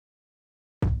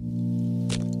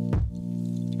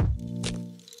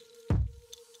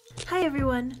Hi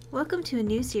everyone! Welcome to a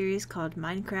new series called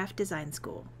Minecraft Design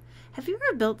School. Have you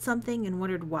ever built something and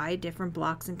wondered why different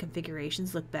blocks and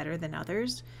configurations look better than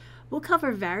others? We'll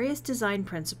cover various design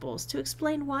principles to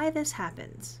explain why this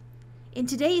happens. In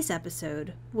today's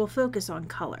episode, we'll focus on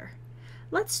color.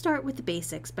 Let's start with the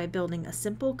basics by building a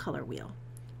simple color wheel.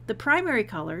 The primary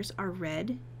colors are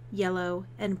red, yellow,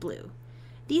 and blue.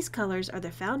 These colors are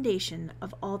the foundation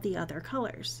of all the other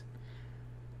colors.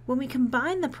 When we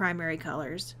combine the primary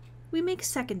colors, we make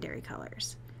secondary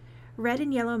colors. Red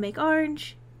and yellow make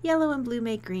orange, yellow and blue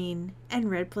make green, and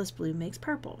red plus blue makes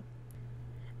purple.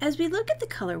 As we look at the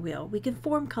color wheel, we can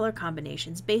form color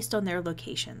combinations based on their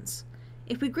locations.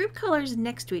 If we group colors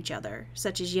next to each other,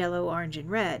 such as yellow, orange, and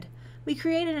red, we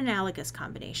create an analogous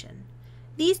combination.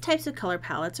 These types of color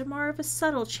palettes are more of a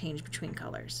subtle change between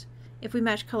colors. If we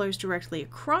match colors directly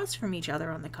across from each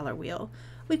other on the color wheel,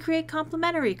 we create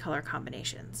complementary color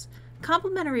combinations.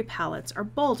 Complementary palettes are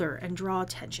bolder and draw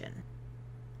attention.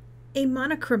 A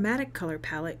monochromatic color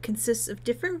palette consists of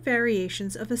different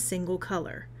variations of a single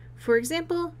color. For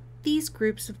example, these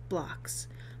groups of blocks.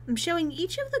 I'm showing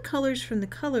each of the colors from the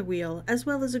color wheel as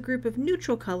well as a group of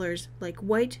neutral colors like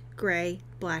white, gray,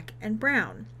 black, and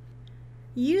brown.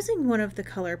 Using one of the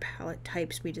color palette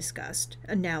types we discussed,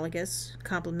 analogous,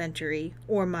 complementary,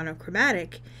 or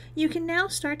monochromatic, you can now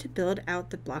start to build out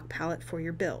the block palette for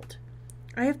your build.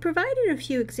 I have provided a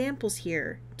few examples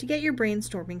here to get your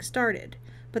brainstorming started,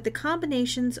 but the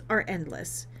combinations are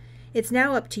endless. It's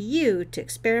now up to you to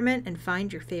experiment and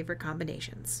find your favorite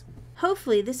combinations.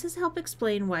 Hopefully this has helped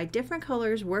explain why different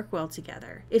colors work well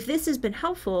together. If this has been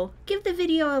helpful, give the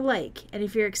video a like, and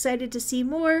if you're excited to see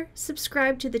more,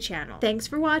 subscribe to the channel. Thanks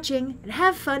for watching, and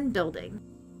have fun building!